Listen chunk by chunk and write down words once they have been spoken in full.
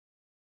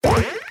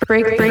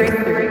Breakthrough.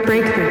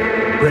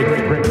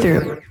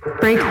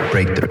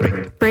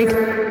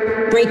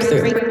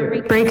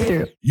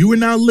 You are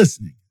now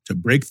listening to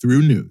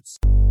Breakthrough News.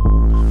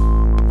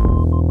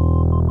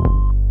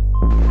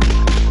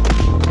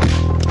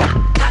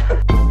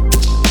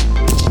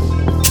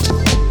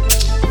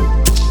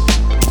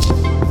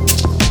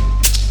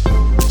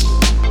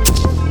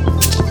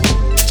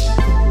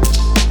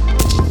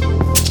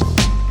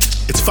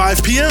 It's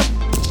 5 p.m.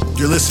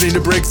 You're listening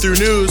to Breakthrough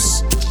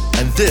News,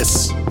 and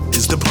this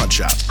is The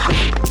Punch-Out.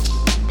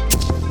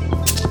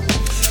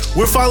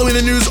 We're following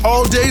the news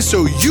all day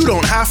so you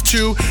don't have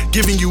to,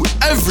 giving you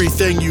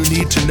everything you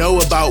need to know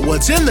about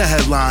what's in the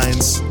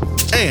headlines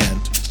and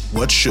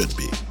what should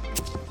be.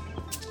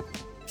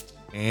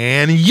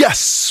 And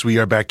yes, we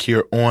are back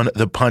here on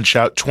The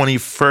Punch-Out,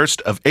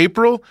 21st of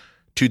April,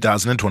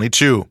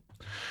 2022.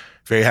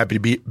 Very happy to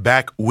be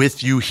back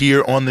with you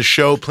here on the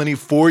show. Plenty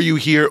for you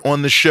here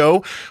on the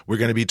show. We're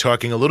going to be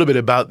talking a little bit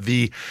about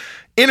the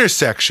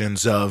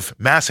intersections of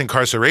mass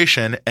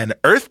incarceration and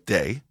Earth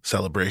Day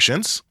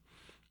celebrations.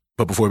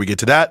 But before we get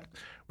to that,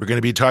 we're going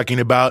to be talking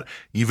about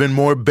even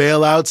more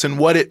bailouts and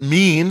what it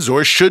means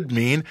or should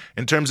mean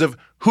in terms of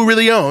who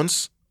really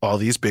owns all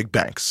these big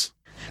banks.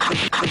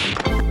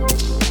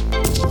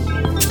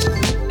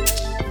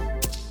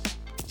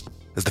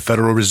 As the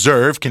Federal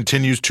Reserve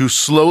continues to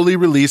slowly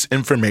release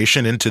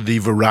information into the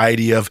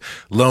variety of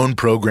loan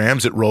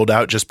programs it rolled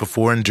out just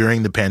before and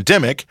during the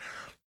pandemic,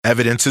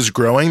 evidence is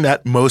growing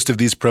that most of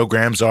these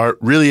programs are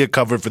really a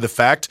cover for the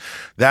fact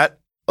that,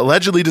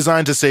 allegedly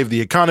designed to save the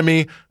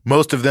economy,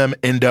 most of them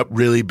end up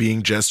really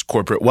being just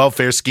corporate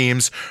welfare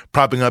schemes,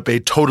 propping up a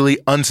totally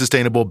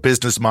unsustainable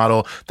business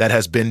model that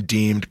has been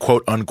deemed,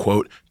 quote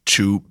unquote,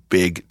 too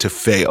big to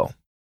fail.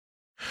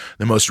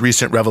 The most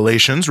recent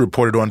revelations,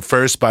 reported on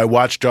first by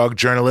watchdog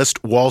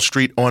journalist Wall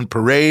Street on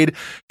Parade,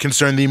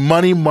 concern the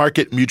Money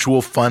Market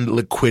Mutual Fund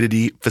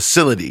Liquidity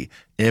Facility,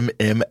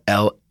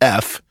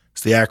 MMLF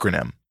is the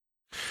acronym.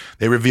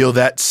 They reveal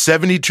that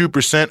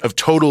 72% of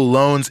total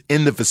loans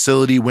in the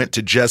facility went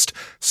to just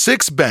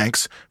 6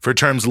 banks for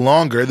terms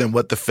longer than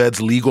what the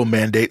Fed's legal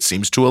mandate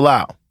seems to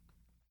allow.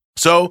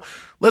 So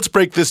let's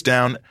break this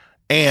down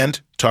and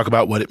talk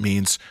about what it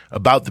means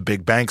about the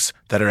big banks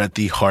that are at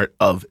the heart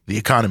of the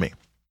economy.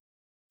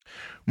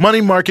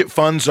 Money market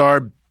funds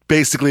are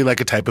basically like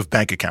a type of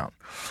bank account.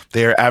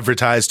 They are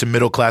advertised to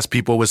middle-class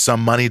people with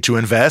some money to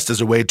invest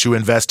as a way to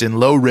invest in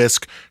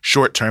low-risk,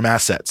 short-term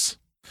assets.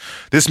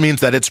 This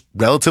means that it's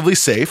relatively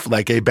safe,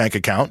 like a bank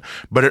account,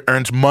 but it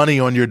earns money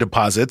on your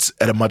deposits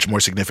at a much more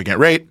significant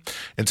rate.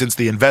 And since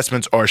the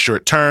investments are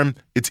short-term,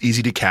 it's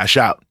easy to cash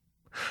out.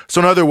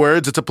 So in other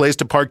words, it's a place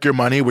to park your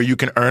money where you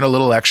can earn a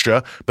little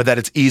extra, but that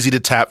it's easy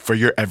to tap for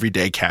your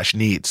everyday cash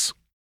needs.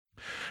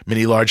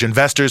 Many large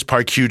investors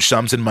park huge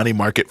sums in money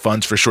market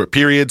funds for short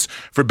periods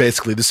for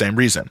basically the same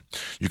reason.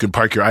 You can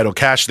park your idle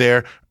cash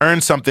there,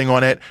 earn something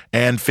on it,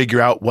 and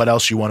figure out what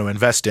else you want to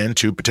invest in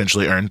to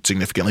potentially earn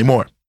significantly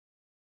more.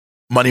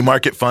 Money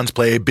market funds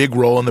play a big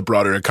role in the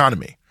broader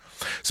economy.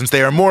 Since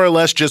they are more or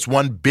less just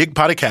one big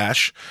pot of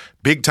cash,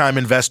 big-time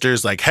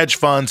investors like hedge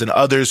funds and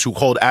others who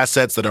hold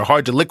assets that are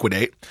hard to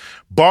liquidate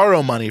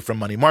borrow money from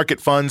money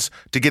market funds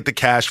to get the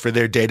cash for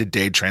their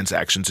day-to-day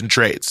transactions and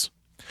trades.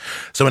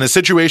 So in a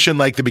situation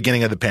like the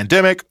beginning of the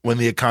pandemic, when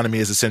the economy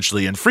is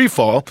essentially in free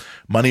fall,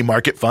 money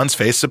market funds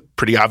face a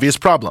pretty obvious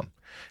problem.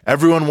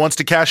 Everyone wants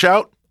to cash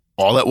out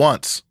all at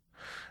once.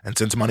 And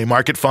since money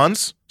market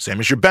funds,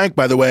 same as your bank,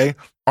 by the way,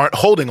 aren't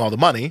holding all the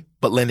money,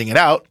 but lending it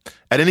out,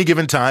 at any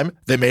given time,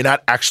 they may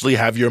not actually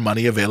have your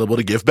money available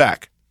to give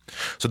back.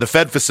 So the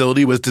Fed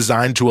facility was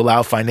designed to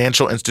allow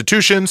financial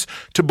institutions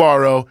to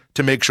borrow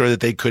to make sure that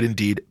they could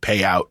indeed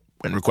pay out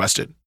when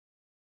requested.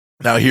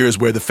 Now here is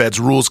where the Fed's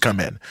rules come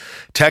in.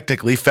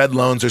 Technically, Fed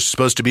loans are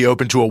supposed to be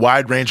open to a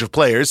wide range of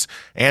players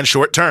and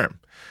short term.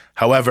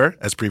 However,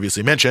 as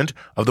previously mentioned,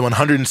 of the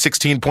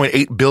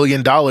 $116.8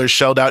 billion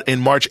shelled out in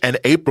March and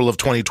April of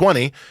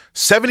 2020,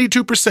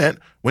 72%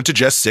 went to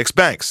just 6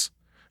 banks.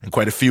 And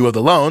quite a few of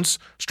the loans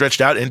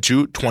stretched out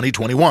into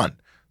 2021,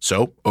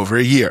 so over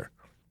a year.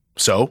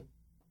 So,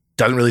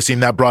 doesn't really seem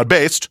that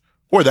broad-based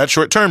or that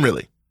short-term,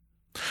 really.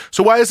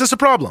 So why is this a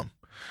problem?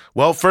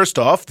 Well, first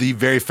off, the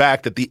very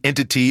fact that the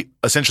entity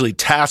essentially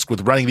tasked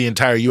with running the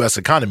entire U.S.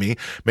 economy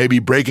may be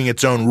breaking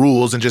its own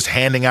rules and just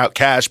handing out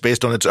cash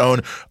based on its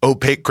own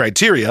opaque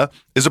criteria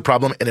is a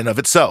problem in and of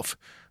itself,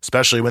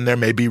 especially when there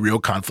may be real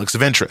conflicts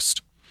of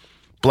interest.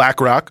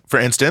 BlackRock, for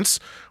instance,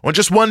 on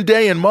just one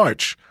day in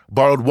March,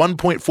 borrowed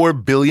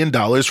 $1.4 billion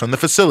from the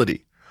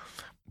facility.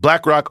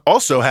 BlackRock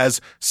also has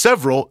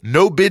several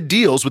no-bid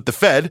deals with the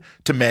Fed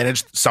to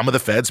manage some of the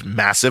Fed's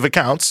massive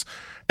accounts.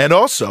 And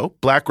also,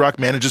 BlackRock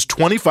manages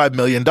 $25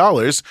 million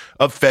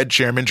of Fed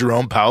Chairman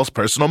Jerome Powell's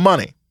personal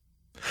money.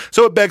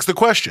 So it begs the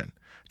question,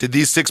 did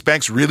these 6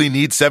 banks really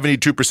need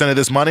 72% of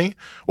this money?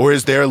 Or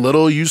is there a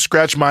little you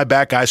scratch my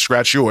back, I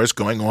scratch yours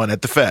going on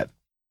at the Fed?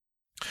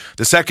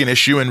 The second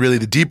issue, and really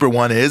the deeper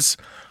one, is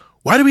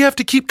why do we have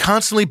to keep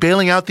constantly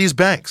bailing out these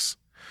banks?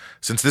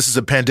 Since this is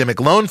a pandemic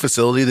loan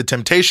facility, the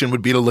temptation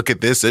would be to look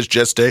at this as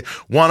just a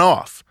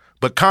one-off.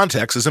 But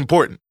context is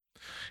important.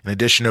 In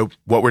addition to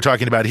what we're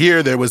talking about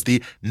here, there was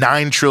the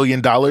 $9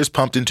 trillion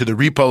pumped into the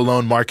repo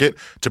loan market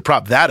to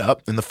prop that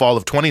up in the fall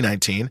of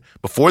 2019,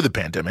 before the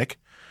pandemic.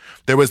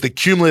 There was the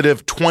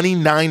cumulative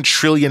 $29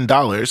 trillion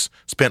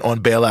spent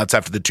on bailouts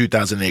after the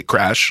 2008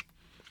 crash.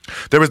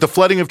 There was the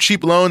flooding of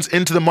cheap loans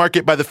into the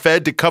market by the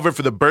Fed to cover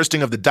for the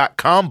bursting of the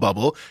dot-com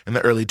bubble in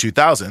the early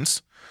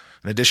 2000s.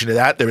 In addition to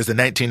that, there was the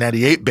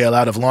 1998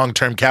 bailout of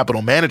long-term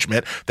capital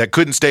management that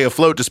couldn't stay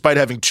afloat despite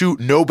having 2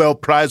 Nobel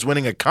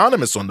Prize-winning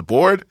economists on the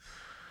board.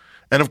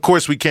 And of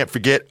course, we can't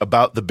forget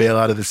about the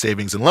bailout of the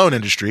savings and loan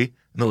industry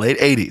in the late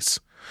 80s.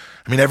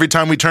 I mean, every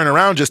time we turn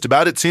around just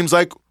about, it seems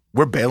like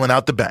we're bailing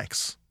out the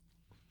banks.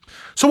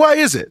 So why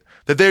is it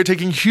that they're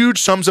taking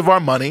huge sums of our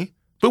money,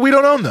 but we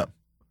don't own them?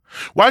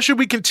 Why should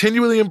we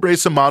continually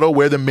embrace a model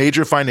where the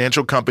major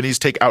financial companies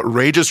take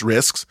outrageous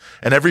risks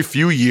and every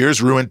few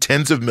years ruin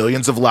tens of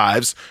millions of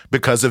lives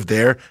because of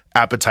their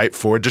appetite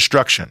for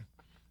destruction?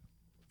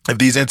 If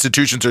these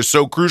institutions are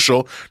so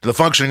crucial to the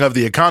functioning of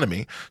the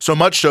economy, so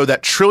much so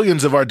that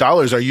trillions of our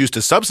dollars are used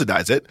to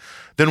subsidize it,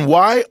 then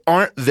why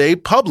aren't they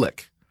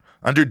public,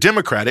 under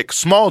democratic,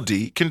 small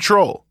d,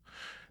 control?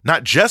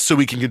 Not just so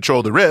we can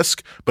control the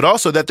risk, but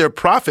also that their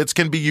profits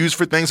can be used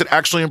for things that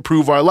actually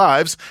improve our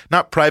lives,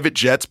 not private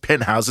jets,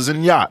 penthouses,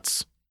 and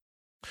yachts.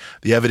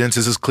 The evidence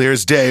is as clear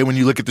as day when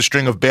you look at the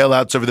string of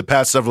bailouts over the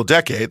past several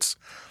decades.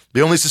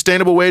 The only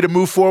sustainable way to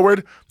move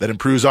forward that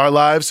improves our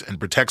lives and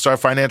protects our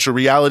financial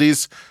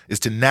realities is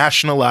to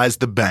nationalize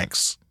the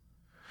banks.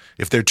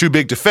 If they're too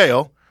big to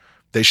fail,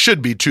 they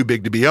should be too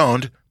big to be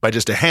owned by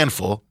just a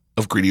handful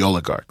of greedy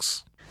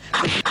oligarchs.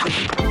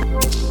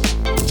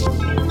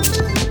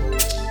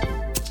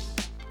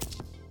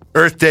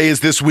 Earth Day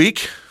is this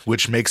week,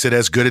 which makes it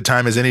as good a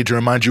time as any to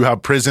remind you how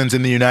prisons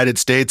in the United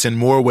States in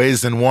more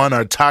ways than one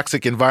are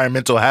toxic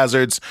environmental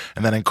hazards,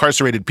 and that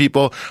incarcerated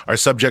people are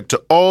subject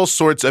to all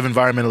sorts of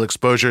environmental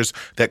exposures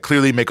that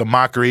clearly make a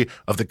mockery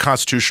of the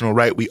constitutional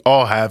right we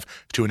all have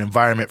to an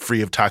environment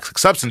free of toxic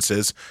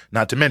substances,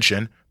 not to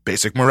mention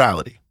basic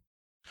morality.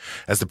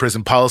 As the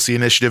Prison Policy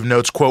Initiative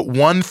notes, quote,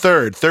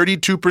 1/3,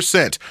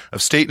 32%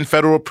 of state and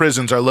federal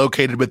prisons are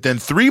located within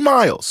 3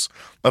 miles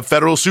of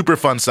federal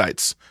Superfund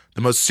sites,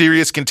 the most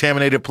serious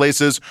contaminated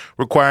places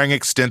requiring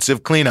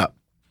extensive cleanup.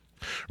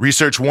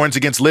 Research warns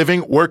against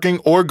living, working,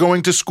 or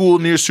going to school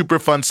near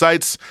Superfund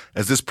sites,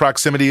 as this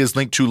proximity is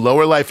linked to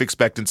lower life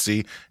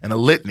expectancy and a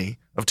litany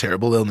of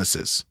terrible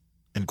illnesses,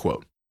 end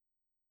quote.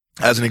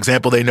 As an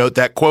example, they note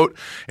that, quote,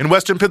 in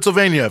western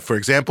Pennsylvania, for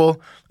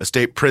example, a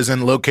state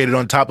prison located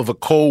on top of a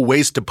coal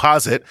waste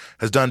deposit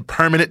has done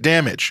permanent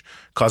damage,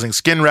 causing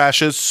skin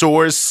rashes,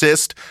 sores,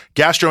 cysts,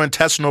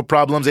 gastrointestinal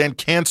problems, and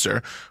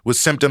cancer, with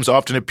symptoms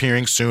often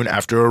appearing soon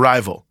after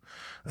arrival.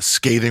 A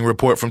scathing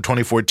report from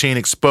 2014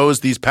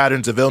 exposed these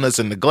patterns of illness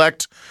and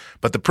neglect,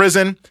 but the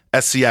prison,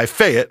 SCI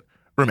Fayette,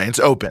 remains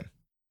open,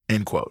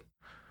 end quote.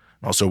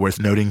 Also worth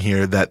noting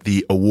here that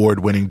the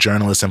award-winning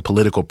journalist and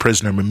political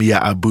prisoner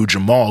Mumia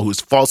Abu-Jamal, who is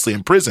falsely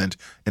imprisoned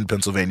in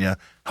Pennsylvania,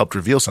 helped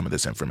reveal some of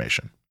this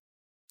information.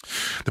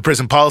 The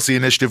Prison Policy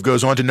Initiative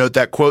goes on to note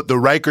that, quote, the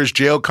Rikers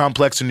jail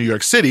complex in New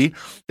York City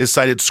is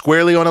sited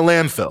squarely on a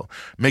landfill,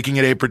 making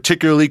it a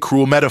particularly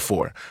cruel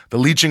metaphor. The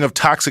leaching of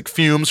toxic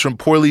fumes from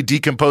poorly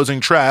decomposing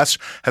trash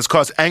has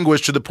caused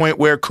anguish to the point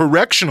where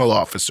correctional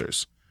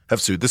officers have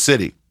sued the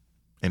city,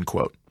 end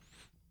quote.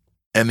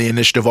 And the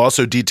initiative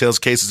also details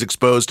cases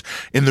exposed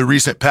in the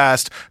recent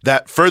past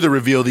that further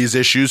reveal these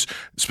issues,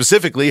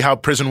 specifically how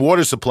prison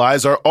water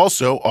supplies are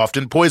also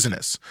often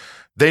poisonous.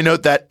 They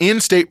note that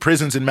in state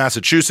prisons in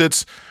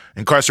Massachusetts,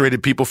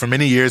 incarcerated people for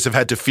many years have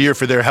had to fear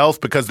for their health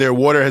because their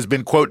water has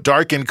been, quote,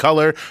 dark in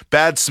color,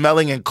 bad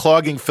smelling, and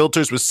clogging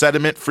filters with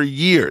sediment for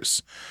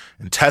years.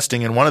 And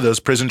testing in one of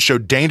those prisons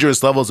showed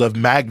dangerous levels of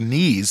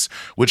manganese,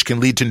 which can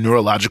lead to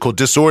neurological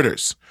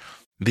disorders.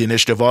 The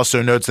initiative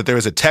also notes that there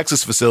is a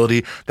Texas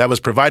facility that was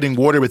providing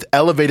water with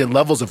elevated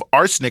levels of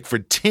arsenic for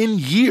 10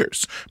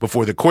 years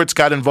before the courts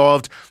got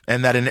involved,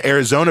 and that an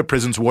Arizona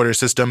prison's water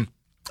system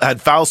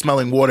had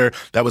foul-smelling water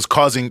that was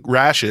causing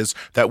rashes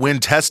that, when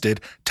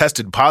tested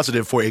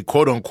positive for a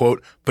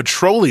quote-unquote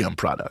petroleum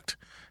product.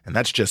 And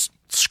that's just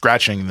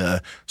scratching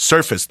the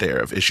surface there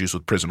of issues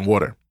with prison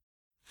water.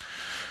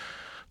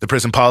 The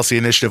Prison Policy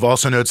Initiative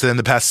also notes that in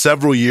the past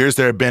several years,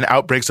 there have been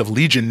outbreaks of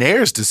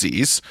Legionnaire's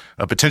disease,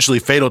 a potentially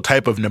fatal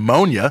type of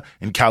pneumonia,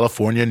 in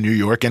California, New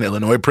York, and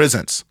Illinois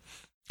prisons.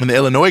 In the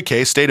Illinois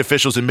case, state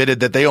officials admitted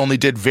that they only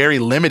did very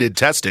limited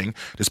testing,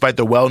 despite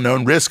the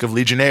well-known risk of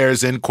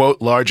Legionnaires in, quote,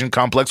 large and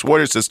complex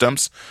water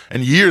systems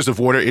and years of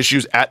water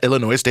issues at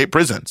Illinois state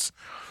prisons.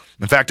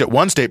 In fact, at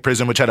one state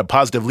prison, which had a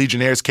positive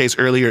Legionnaire's case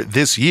earlier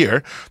this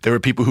year, there were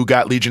people who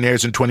got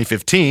Legionnaire's in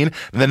 2015.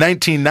 In the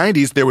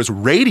 1990s, there was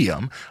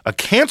radium, a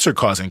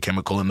cancer-causing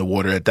chemical in the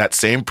water at that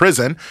same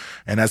prison.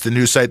 And as the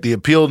news site The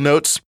Appeal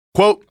notes,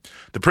 quote,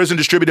 the prison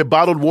distributed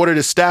bottled water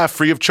to staff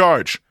free of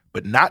charge,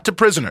 but not to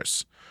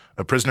prisoners.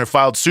 A prisoner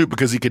filed suit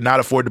because he could not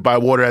afford to buy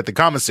water at the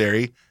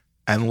commissary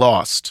and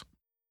lost.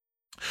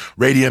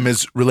 Radium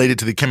is related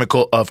to the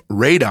chemical of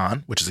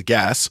radon, which is a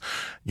gas.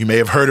 You may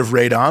have heard of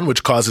radon,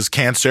 which causes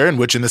cancer, and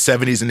which in the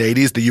 70s and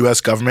 80s, the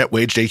U.S. government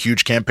waged a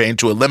huge campaign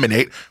to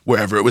eliminate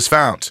wherever it was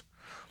found.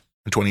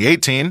 In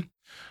 2018,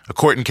 a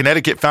court in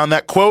Connecticut found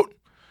that, quote,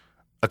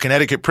 a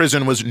Connecticut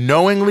prison was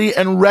knowingly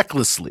and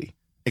recklessly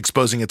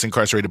exposing its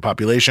incarcerated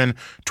population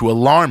to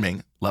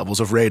alarming levels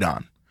of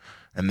radon.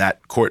 And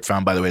that court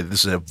found, by the way, that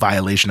this is a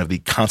violation of the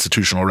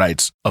constitutional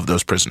rights of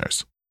those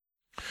prisoners.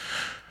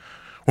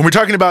 When we're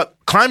talking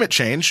about climate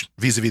change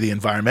vis-a-vis the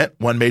environment,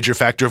 one major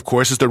factor, of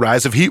course, is the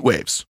rise of heat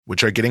waves,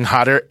 which are getting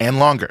hotter and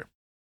longer.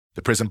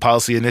 The Prison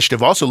Policy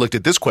Initiative also looked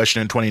at this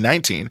question in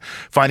 2019,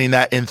 finding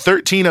that in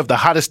 13 of the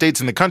hottest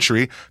states in the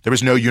country, there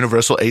was no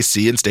universal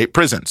AC in state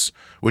prisons,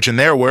 which in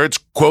their words,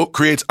 quote,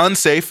 creates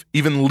unsafe,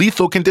 even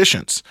lethal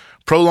conditions.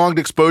 Prolonged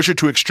exposure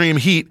to extreme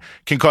heat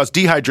can cause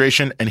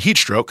dehydration and heat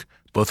stroke,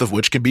 both of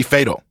which can be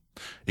fatal.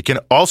 It can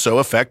also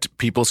affect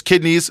people's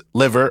kidneys,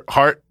 liver,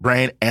 heart,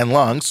 brain, and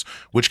lungs,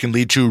 which can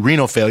lead to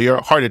renal failure,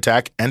 heart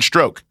attack, and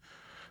stroke.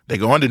 They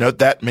go on to note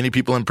that many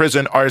people in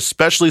prison are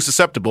especially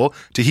susceptible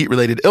to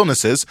heat-related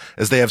illnesses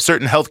as they have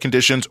certain health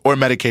conditions or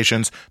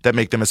medications that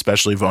make them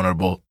especially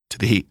vulnerable to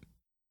the heat.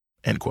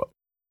 End quote.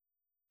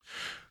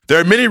 There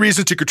are many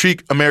reasons to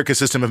critique America's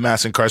system of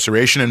mass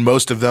incarceration, and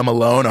most of them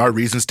alone are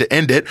reasons to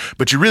end it,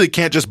 but you really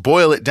can't just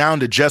boil it down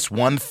to just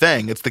one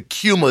thing. It's the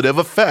cumulative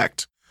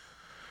effect.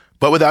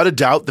 But without a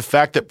doubt, the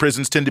fact that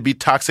prisons tend to be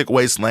toxic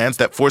wastelands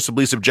that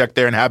forcibly subject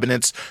their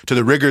inhabitants to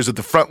the rigors of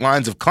the front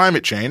lines of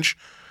climate change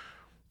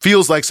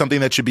feels like something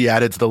that should be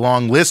added to the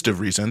long list of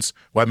reasons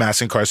why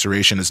mass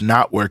incarceration is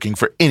not working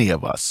for any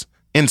of us,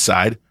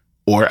 inside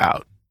or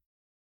out.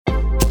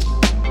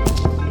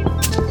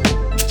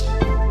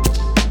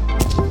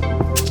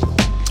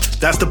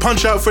 That's the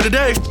Punch Out for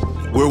today.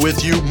 We're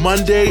with you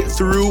Monday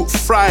through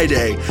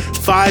Friday,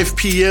 5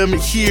 p.m.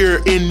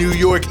 here in New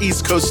York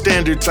East Coast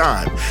Standard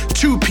Time,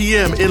 2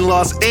 p.m. in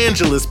Los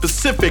Angeles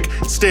Pacific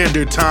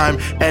Standard Time,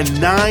 and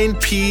 9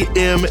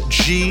 p.m.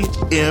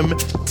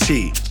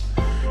 GMT.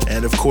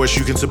 And of course,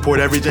 you can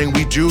support everything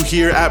we do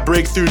here at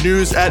Breakthrough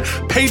News at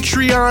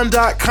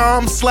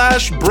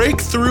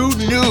patreon.com/Breakthrough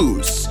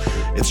News.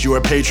 It's your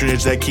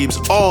patronage that keeps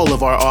all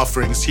of our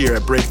offerings here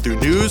at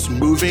Breakthrough News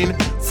moving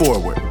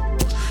forward.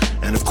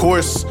 And of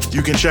course,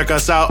 you can check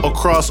us out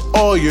across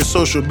all your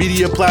social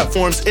media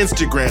platforms,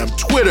 Instagram,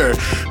 Twitter,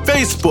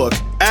 Facebook,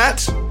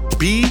 at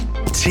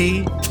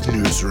BT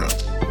Newsroom.